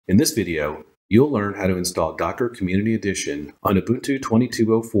In this video, you'll learn how to install Docker Community Edition on Ubuntu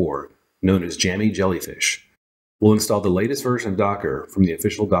 22.04, known as Jammy Jellyfish. We'll install the latest version of Docker from the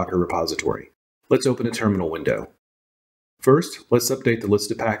official Docker repository. Let's open a terminal window. First, let's update the list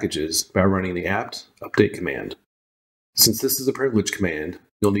of packages by running the apt update command. Since this is a privilege command,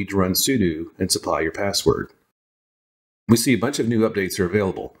 you'll need to run sudo and supply your password. We see a bunch of new updates are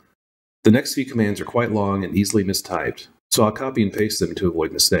available. The next few commands are quite long and easily mistyped, so I'll copy and paste them to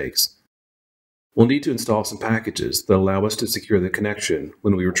avoid mistakes. We'll need to install some packages that allow us to secure the connection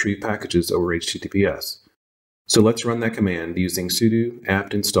when we retrieve packages over HTTPS. So let's run that command using sudo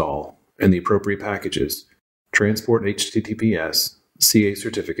apt install and the appropriate packages, transport HTTPS, CA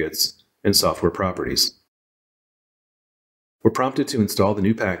certificates, and software properties. We're prompted to install the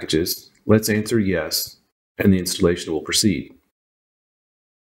new packages. Let's answer yes, and the installation will proceed.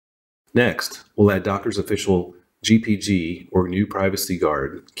 Next, we'll add Docker's official GPG, or New Privacy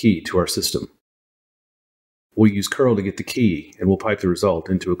Guard, key to our system. We'll use curl to get the key, and we'll pipe the result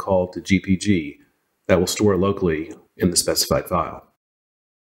into a call to GPG that will store locally in the specified file.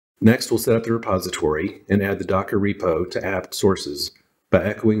 Next, we'll set up the repository and add the Docker repo to apt sources by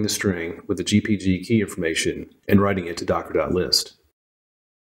echoing the string with the GPG key information and writing it to docker.list.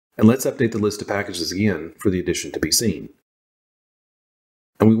 And let's update the list of packages again for the addition to be seen.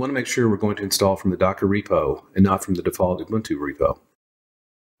 And we want to make sure we're going to install from the Docker repo and not from the default Ubuntu repo.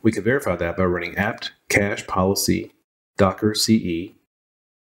 We can verify that by running apt cache policy docker ce.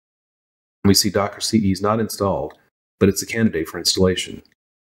 We see docker ce is not installed, but it's a candidate for installation.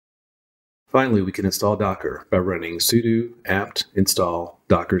 Finally, we can install Docker by running sudo apt install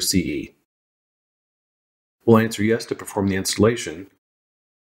docker ce. We'll answer yes to perform the installation,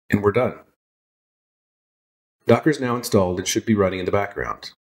 and we're done. Docker is now installed and should be running in the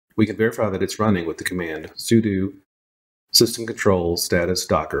background. We can verify that it's running with the command sudo system controls status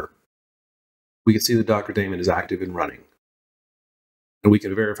docker. We can see the Docker daemon is active and running. And we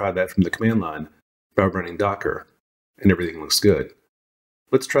can verify that from the command line by running docker, and everything looks good.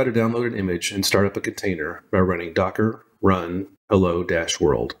 Let's try to download an image and start up a container by running docker run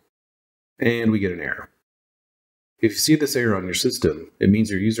hello-world. And we get an error. If you see this error on your system, it means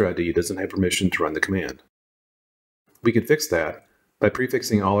your user ID doesn't have permission to run the command. We could fix that by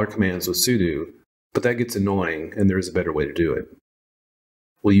prefixing all our commands with sudo, but that gets annoying and there is a better way to do it.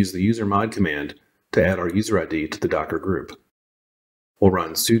 We'll use the usermod command to add our user ID to the Docker group. We'll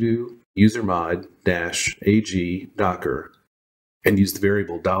run sudo usermod-ag docker and use the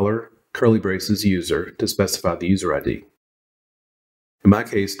variable $user to specify the user ID. In my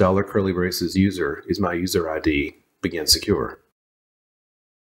case, $user is my user ID, begin secure.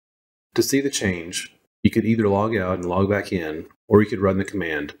 To see the change, you could either log out and log back in, or you could run the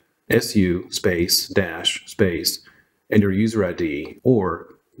command su space dash space and your user ID,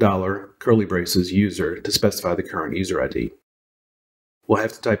 or $user to specify the current user ID. We'll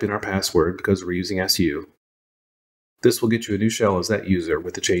have to type in our password because we're using su. This will get you a new shell as that user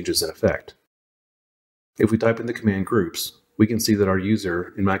with the changes in effect. If we type in the command groups, we can see that our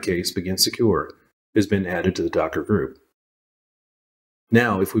user, in my case begin secure, has been added to the Docker group.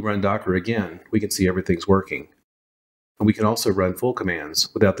 Now, if we run Docker again, we can see everything's working. And we can also run full commands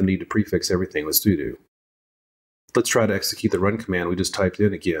without the need to prefix everything with sudo. Let's try to execute the run command we just typed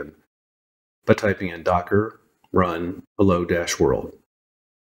in again by typing in docker run hello-world.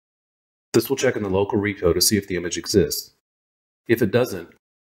 This will check in the local repo to see if the image exists. If it doesn't,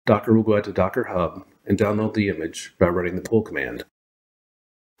 Docker will go out to Docker Hub and download the image by running the pull command.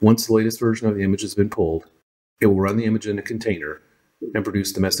 Once the latest version of the image has been pulled, it will run the image in a container and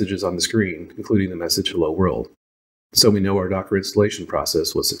produce the messages on the screen, including the message hello world. So we know our Docker installation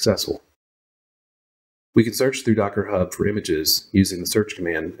process was successful. We can search through Docker Hub for images using the search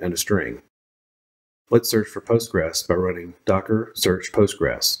command and a string. Let's search for Postgres by running docker search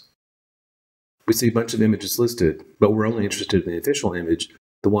Postgres. We see a bunch of images listed, but we're only interested in the official image,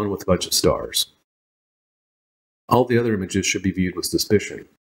 the one with a bunch of stars. All the other images should be viewed with suspicion.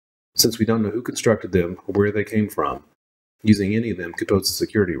 Since we don't know who constructed them or where they came from, using any of them could pose a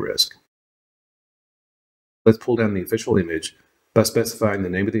security risk. Let's pull down the official image by specifying the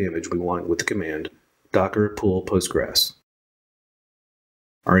name of the image we want with the command docker pull postgres.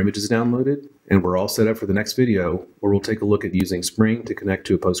 Our image is downloaded, and we're all set up for the next video where we'll take a look at using Spring to connect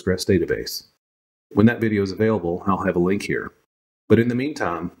to a Postgres database. When that video is available, I'll have a link here. But in the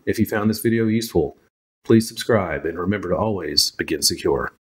meantime, if you found this video useful, please subscribe and remember to always begin secure.